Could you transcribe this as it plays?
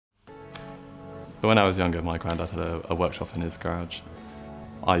But when I was younger, my granddad had a workshop in his garage.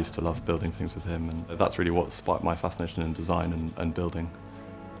 I used to love building things with him, and that's really what sparked my fascination in design and building.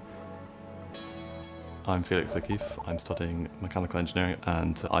 I'm Felix O'Keffee. I'm studying mechanical engineering,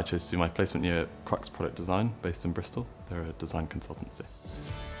 and I chose to do my placement year at Crux Product Design, based in Bristol. They're a design consultancy.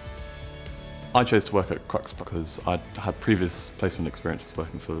 I chose to work at Crux because I'd had previous placement experiences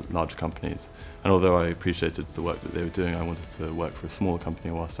working for large companies, and although I appreciated the work that they were doing, I wanted to work for a smaller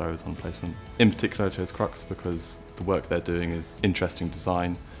company whilst I was on placement. In particular, I chose Crux because the work they're doing is interesting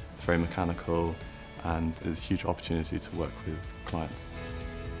design, it's very mechanical, and there's a huge opportunity to work with clients.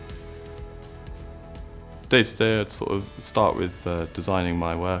 Day to day, I'd sort of start with designing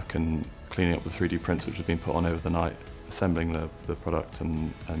my work and cleaning up the 3D prints which had been put on over the night, assembling the product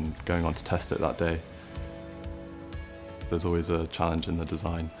and going on to test it that day. There's always a challenge in the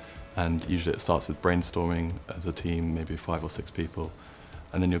design, and usually it starts with brainstorming as a team, maybe 5 or 6 people,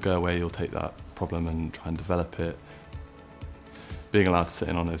 and then you'll go away, you'll take that problem and try and develop it. Being allowed to sit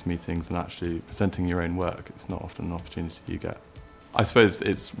in on those meetings and actually presenting your own work, it's not often an opportunity you get. I suppose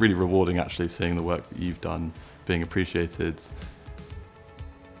it's really rewarding actually seeing the work that you've done being appreciated.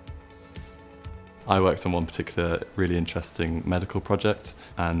 I worked on one particular really interesting medical project,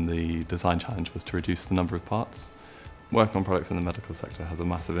 and the design challenge was to reduce the number of parts. Working on products in the medical sector has a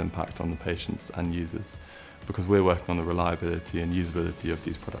massive impact on the patients and users because we're working on the reliability and usability of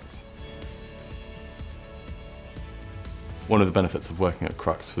these products. One of the benefits of working at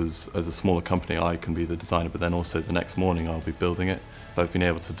Crux was, as a smaller company, I can be the designer, but then also the next morning I'll be building it. So I've been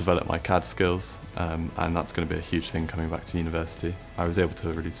able to develop my CAD skills, and that's going to be a huge thing coming back to university. I was able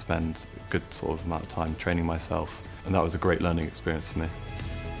to really spend a good sort of amount of time training myself, and that was a great learning experience for me.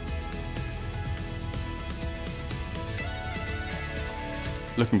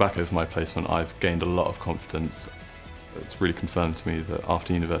 Looking back over my placement, I've gained a lot of confidence. It's really confirmed to me that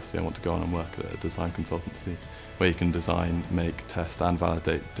after university I want to go on and work at a design consultancy where you can design, make, test and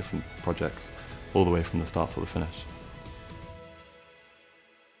validate different projects all the way from the start to the finish.